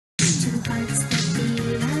Two hearts that beat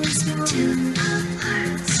as one. Two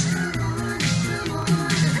hearts.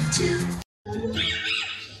 Two.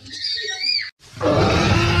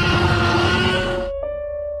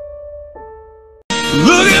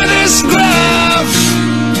 Look at this graph.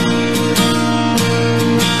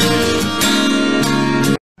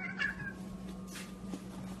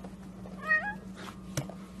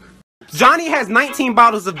 Johnny has 19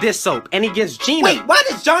 bottles of dish soap, and he gets Gina. Wait, why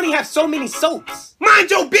does Johnny have so many soaps?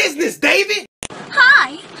 Mind your business, David!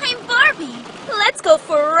 Hi, I'm Barbie. Let's go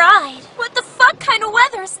for a ride. What the fuck kind of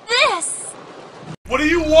weather's this? What do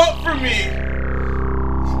you want from me?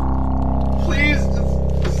 Please,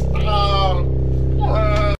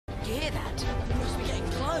 Hear that? We must be getting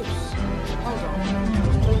close. Hold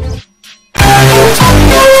on.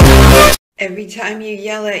 Every time you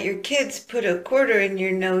yell at your kids, put a quarter in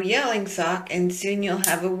your no yelling sock, and soon you'll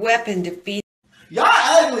have a weapon to beat. y'all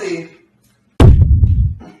ugly.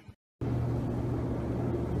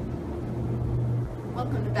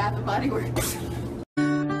 Welcome to Bath and Body Works.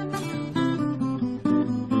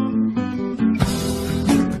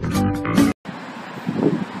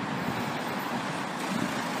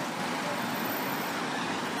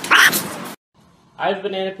 I have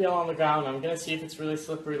banana peel on the ground. I'm gonna see if it's really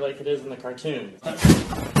slippery like it is in the cartoon. What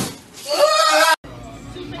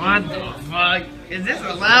the fuck? Is this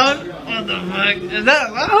allowed? What the fuck? Is that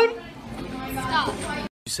allowed? Stop. You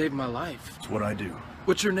saved my life. It's what I do.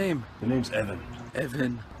 What's your name? The name's Evan.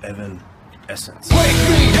 Evan. Evan Essence.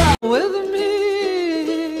 With me.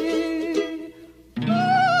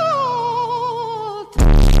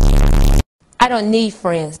 I don't need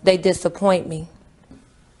friends. They disappoint me.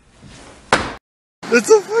 It's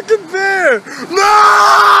a fucking bear! No!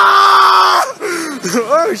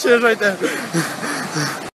 Oh shit, right there.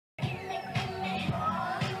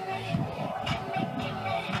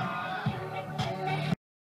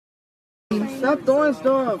 Stop throwing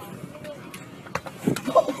stuff.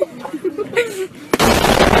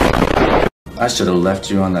 I should have left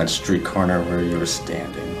you on that street corner where you were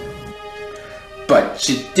standing. But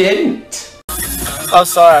you didn't! Oh,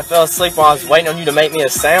 sorry, I fell asleep while I was waiting on you to make me a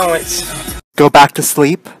sandwich. Go back to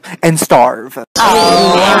sleep and starve.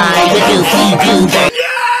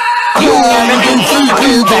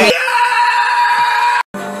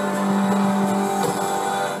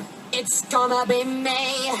 It's gonna be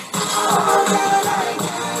me.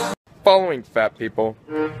 Following fat people.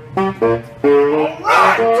 Enough!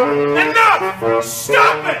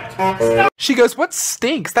 Stop it! Stop. She goes, what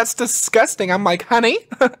stinks? That's disgusting. I'm like, honey,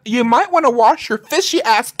 you might want to wash your fishy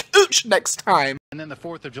ass cooch next time. And then the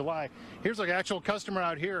 4th of July. Here's an actual customer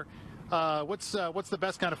out here. What's the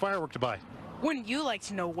best kind of firework to buy? Wouldn't you like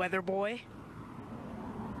to know, weather boy?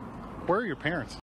 Where are your parents?